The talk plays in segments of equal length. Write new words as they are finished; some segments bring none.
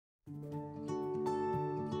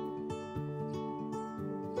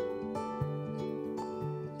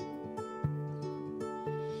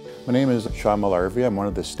My name is Shaun Melarvie. I'm one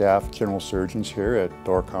of the staff general surgeons here at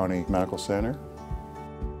Door County Medical Center.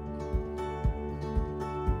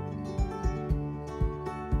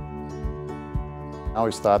 I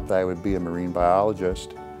always thought that I would be a marine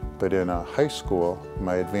biologist, but in high school,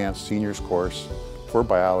 my advanced seniors course for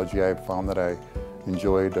biology, I found that I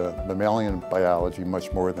enjoyed mammalian biology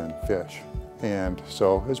much more than fish. And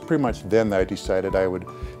so it was pretty much then that I decided I would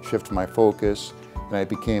shift my focus, and I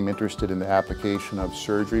became interested in the application of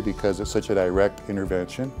surgery because it's such a direct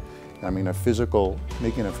intervention. I mean,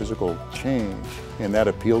 making a physical change, and that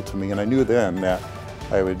appealed to me. And I knew then that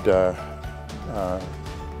I would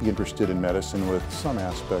be interested in medicine with some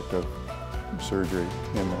aspect of surgery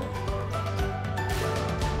in there.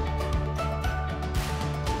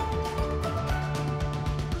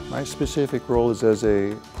 My specific role is as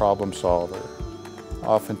a problem solver.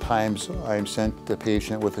 Oftentimes I'm sent the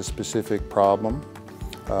patient with a specific problem.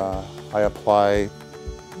 I apply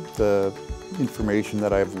the information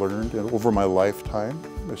that I've learned over my lifetime,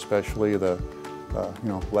 especially the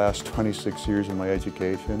last 26 years of my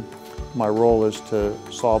education. My role is to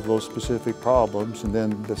solve those specific problems, and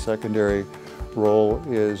then the secondary role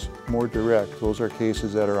is more direct. Those are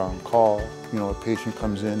cases that are on call. A patient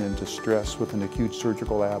comes in distress with an acute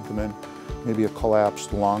surgical abdomen, maybe a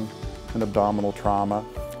collapsed lung, an abdominal trauma,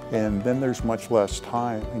 and then there's much less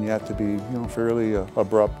time, and you have to be fairly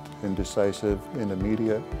abrupt and decisive and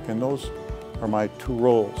immediate, and those are my two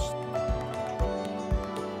roles.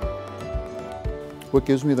 What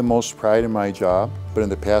gives me the most pride in my job, but in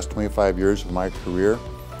the past 25 years of my career,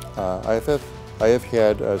 I have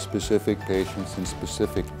had specific patients in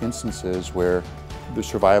specific instances where the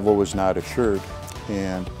survival was not assured,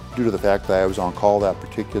 and due to the fact that I was on call that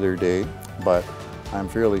particular day, but I'm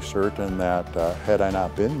fairly certain that had I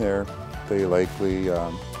not been there, they likely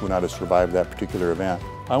would not have survived that particular event.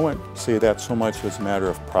 I wouldn't say that so much as a matter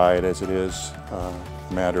of pride as it is a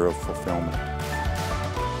matter of fulfillment.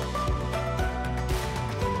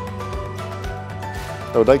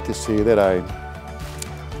 I would like to say that I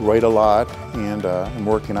write a lot and I'm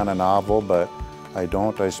working on a novel, but I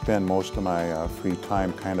don't. I spend most of my free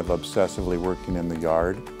time kind of obsessively working in the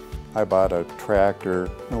yard. I bought a tractor,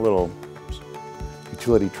 a little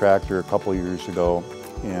utility tractor a couple years ago,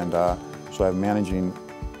 and so I'm managing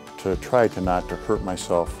to try not to hurt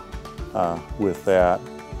myself with that.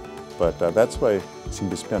 But that's what I seem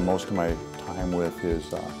to spend most of my time with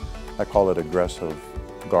is, I call it aggressive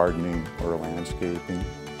gardening or landscaping.